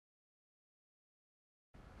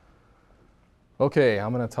Okay,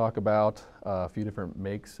 I'm going to talk about a few different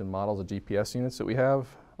makes and models of GPS units that we have.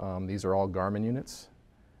 These are all Garmin units,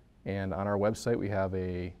 and on our website we have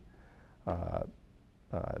a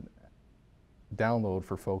download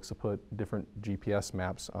for folks to put different GPS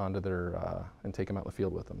maps onto their and take them out in the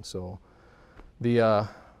field with them. So the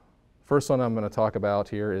first one I'm going to talk about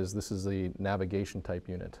here is this is the navigation type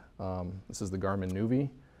unit. This is the Garmin Nuvi.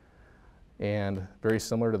 And very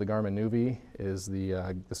similar to the Garmin Nuvi is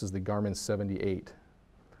this is the Garmin 78.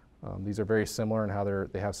 These are very similar in how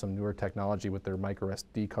they have some newer technology with their micro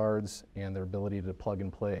SD cards and their ability to plug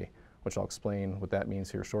and play, which I'll explain what that means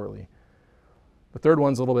here shortly. The third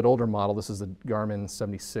one's a little bit older model. This is the Garmin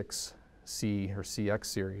 76C or CX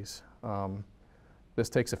series. This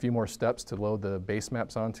takes a few more steps to load the base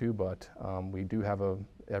maps onto, but we do have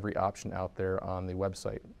every option out there on the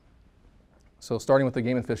website. So starting with the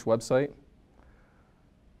Game & Fish website,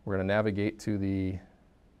 we're going to navigate to the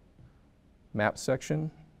Maps section,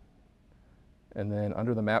 and then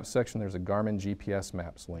under the Maps section there's a Garmin GPS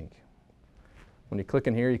Maps link. When you click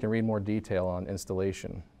in here you can read more detail on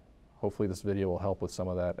installation. Hopefully this video will help with some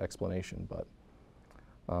of that explanation, but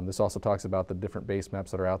this also talks about the different base maps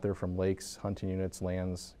that are out there from lakes, hunting units,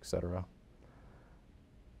 lands, etc.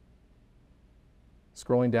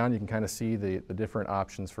 Scrolling down you can kind of see the different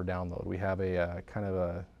options for download. We have a kind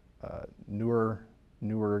of a newer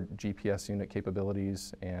GPS unit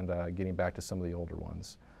capabilities and getting back to some of the older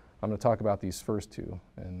ones. I'm going to talk about these first two,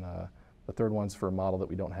 and the third one's for a model that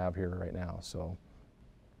we don't have here right now. So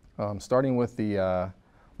starting with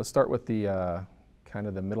let's start with the kind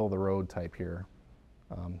of the middle of the road type here.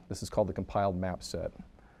 This is called the compiled map set.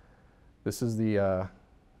 This is the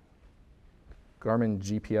Garmin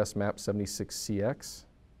GPS Maps 76CX.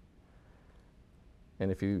 And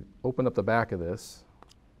if you open up the back of this,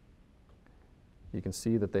 you can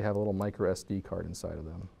see that they have a little micro SD card inside of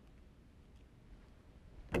them.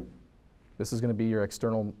 This is going to be your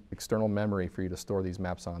external memory for you to store these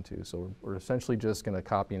maps onto. So we're essentially just going to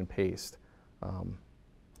copy and paste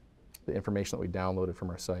the information that we downloaded from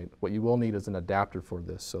our site. What you will need is an adapter for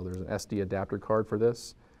this. So there's an SD adapter card for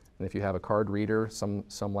this. And if you have a card reader, some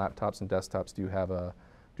laptops and desktops do have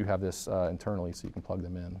this internally, so you can plug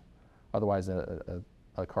them in. Otherwise, a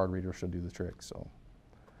card reader should do the trick. So,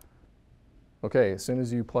 okay, as soon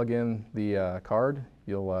as you plug in the card,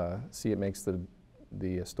 you'll see it makes the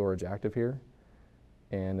storage active here.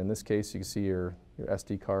 And in this case, you can see your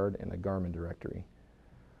SD card and a Garmin directory.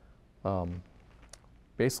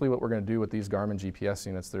 Basically, what we're going to do with these Garmin GPS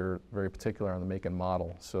units, they're very particular on the make and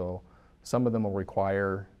model. So some of them will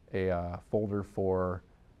require a folder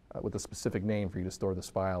with a specific name for you to store this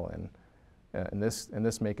file in. In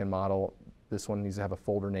this make and model, this one needs to have a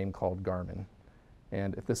folder name called Garmin.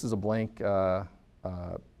 And if this is a blank micro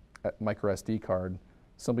SD card,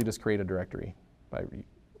 simply just create a directory. By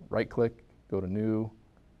right-click, go to New,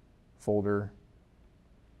 Folder,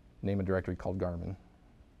 name a directory called Garmin.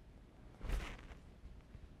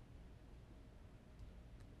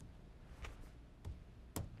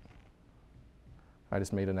 I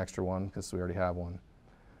just made an extra one because we already have one.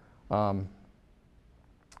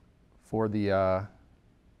 For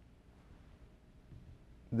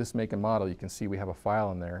this make and model, you can see we have a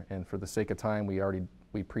file in there, and for the sake of time, we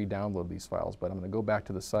pre-download these files, but I'm going to go back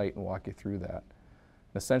to the site and walk you through that.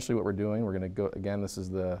 And essentially what we're doing, we're going to go, again, this is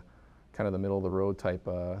the kind of the middle of the road type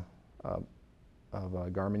of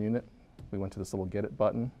Garmin unit. We went to this little Get It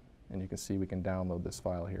button, and you can see we can download this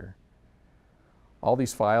file here. All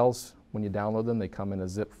these files, when you download them, they come in a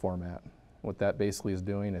zip format. What that basically is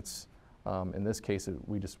doing, it's in this case,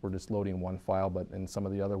 we're just loading one file, but in some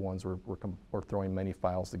of the other ones, we're throwing many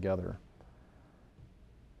files together.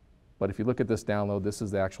 But if you look at this download, this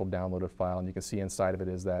is the actual downloaded file, and you can see inside of it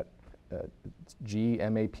is that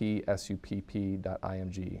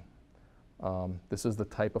gmapsupp.img. This is the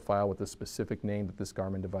type of file with the specific name that this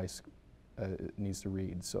Garmin device needs to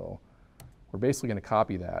read. So we're basically going to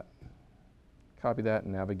copy that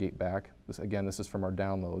and navigate back. Again, this is from our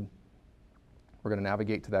download. We're going to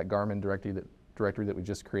navigate to that Garmin directory that we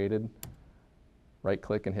just created,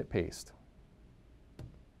 right-click and hit paste.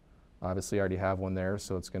 Obviously, I already have one there,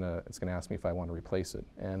 so it's going to ask me if I want to replace it.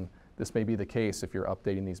 And this may be the case if you're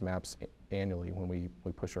updating these maps annually when we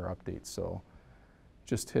push our updates. So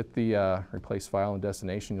just hit the replace file and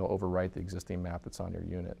destination. You'll overwrite the existing map that's on your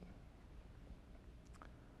unit.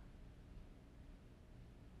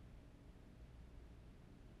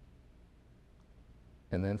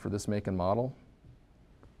 And then for this make and model,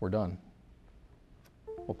 we're done.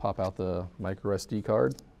 We'll pop out the micro SD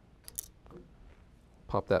card,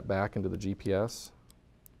 pop that back into the GPS.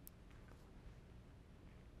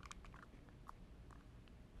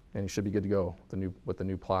 and you should be good to go with the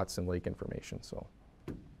new plots and lake information. So,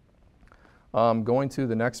 going to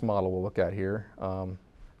the next model we'll look at here.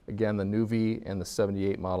 Again, the Nuvi and the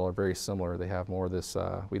 78 model are very similar. They have more of this,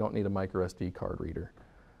 we don't need a micro SD card reader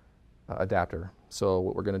adapter. So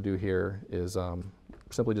what we're going to do here is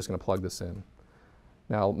simply just going to plug this in.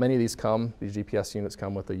 Now, many of these GPS units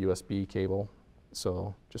come with a USB cable.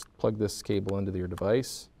 So just plug this cable into your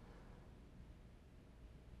device.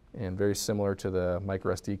 And very similar to the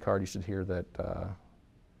micro SD card, you should hear that,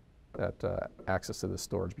 access to the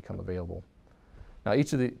storage become available. Now,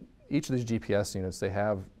 each of these GPS units, they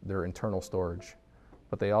have their internal storage,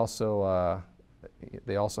 but they also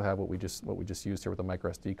have what we just used here with the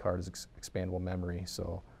micro SD card is expandable memory.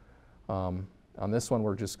 So on this one,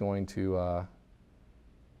 we're going to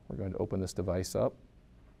open this device up.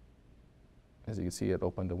 As you can see, it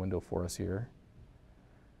opened a window for us here.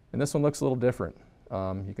 And this one looks a little different.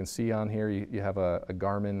 You can see on here you have a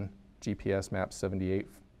Garmin GPS Maps 78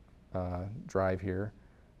 drive here.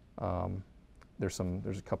 There's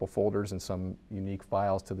a couple folders and some unique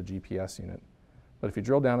files to the GPS unit. But if you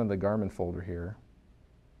drill down in the Garmin folder here,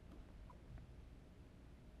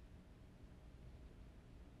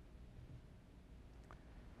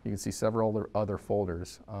 you can see several other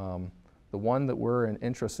folders. The one that we're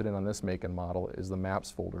interested in on this make and model is the Maps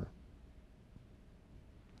folder.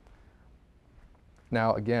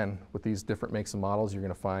 Now, again, with these different makes and models, you're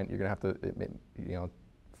going to have to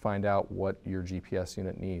find out what your GPS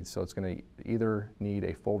unit needs. So it's going to either need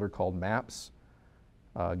a folder called Maps,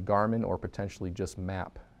 Garmin, or potentially just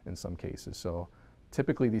Map in some cases. So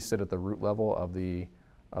typically these sit at the root level of the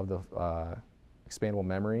expandable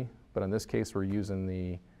memory, but in this case we're using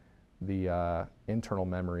the internal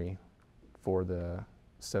memory for the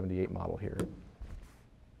 78 model here.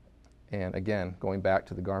 And again, going back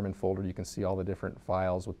to the Garmin folder, you can see all the different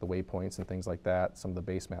files with the waypoints and things like that, some of the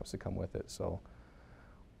base maps that come with it. So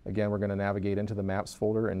again, we're going to navigate into the Maps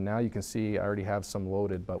folder, and now you can see I already have some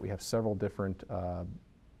loaded, but we have several different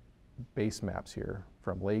base maps here,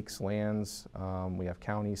 from lakes, lands, we have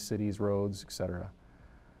counties, cities, roads, etc.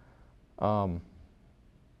 Going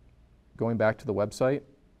back to the website,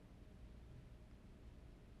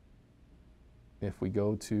 if we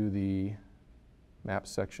go to the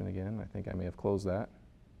Maps section again, I think I may have closed that.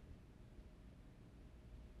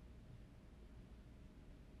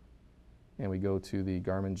 And we go to the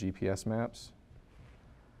Garmin GPS Maps.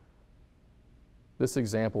 This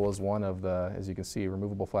example is one of the, as you can see,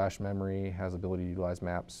 removable flash memory, has ability to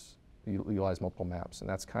utilize multiple maps. And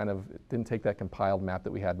that's kind of, it didn't take that compiled map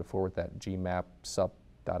that we had before with that gmap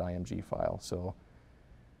sup.img file. So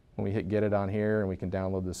when we hit get it on here and we can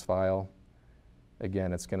download this file,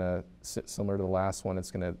 again, it's going to sit similar to the last one.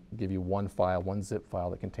 It's going to give you one file, one zip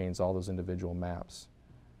file that contains all those individual maps.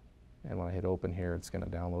 And when I hit open here, it's going to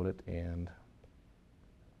download it, and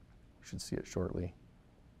you should see it shortly.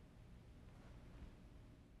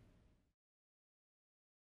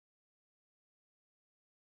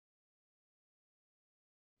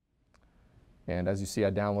 And as you see, I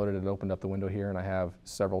downloaded it, opened up the window here, and I have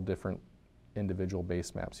several different individual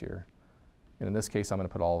base maps here. And in this case, I'm going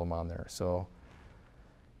to put all of them on there. So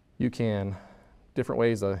you can, different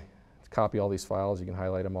ways to copy all these files. You can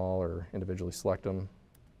highlight them all or individually select them.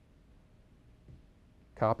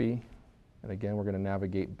 Copy, and again, we're going to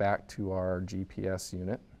navigate back to our GPS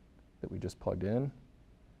unit that we just plugged in.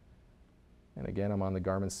 And again, I'm on the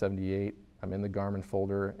Garmin 78. I'm in the Garmin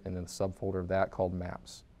folder, and then the subfolder of that called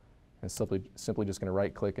Maps. And simply just going to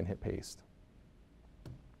right-click and hit paste.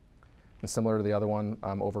 And similar to the other one,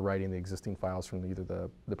 I'm overwriting the existing files from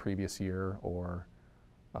either the previous year, or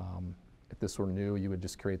if this were new, you would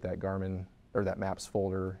just create that Garmin or that Maps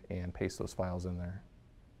folder and paste those files in there.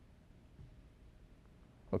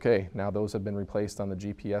 Okay, now those have been replaced on the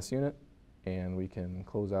GPS unit, and we can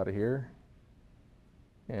close out of here,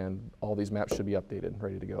 and all these maps should be updated,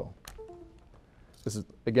 ready to go. This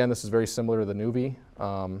is very similar to the Nuvi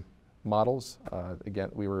models. Again,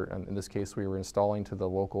 in this case, we were installing to the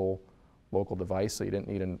local device, so you didn't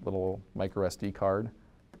need a little micro SD card.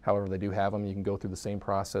 However, they do have them. You can go through the same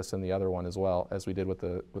process in the other one as well, as we did with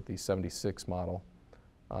the 76 model,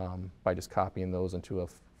 by just copying those into a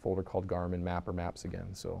folder called Garmin Map or Maps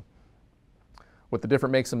again. So with the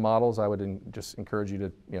different makes and models, I would just encourage you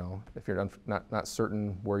to, if you're not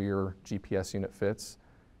certain where your GPS unit fits,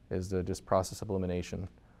 is to just process of elimination.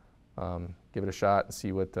 Give it a shot and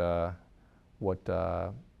see what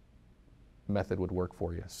method would work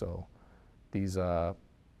for you. So these, again,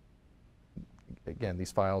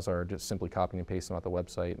 these files are just simply copying and pasting off the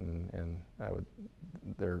website, and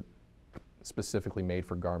they're specifically made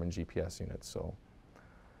for Garmin GPS units. So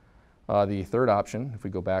The third option, if we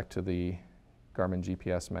go back to the Garmin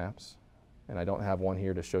GPS Maps, and I don't have one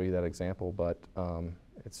here to show you that example, but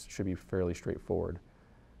it should be fairly straightforward.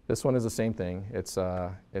 This one is the same thing. It's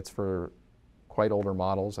for quite older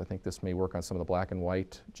models. I think this may work on some of the black and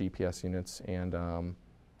white GPS units and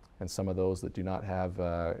some of those that do not have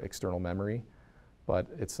external memory. But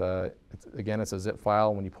again, it's a zip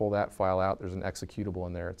file. When you pull that file out, there's an executable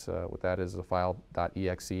in there. What that is a file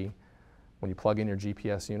 .exe. When you plug in your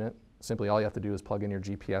GPS unit, simply all you have to do is plug in your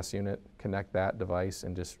GPS unit, connect that device,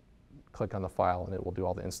 and just click on the file, and it will do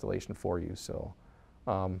all the installation for you. So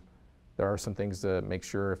there are some things to make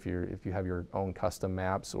sure if you have your own custom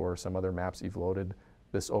maps or some other maps you've loaded,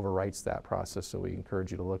 this overwrites that process. So we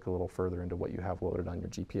encourage you to look a little further into what you have loaded on your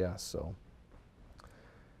GPS. So,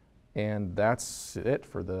 and that's it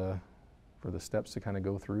for the steps to kind of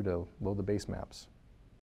go through to load the base maps.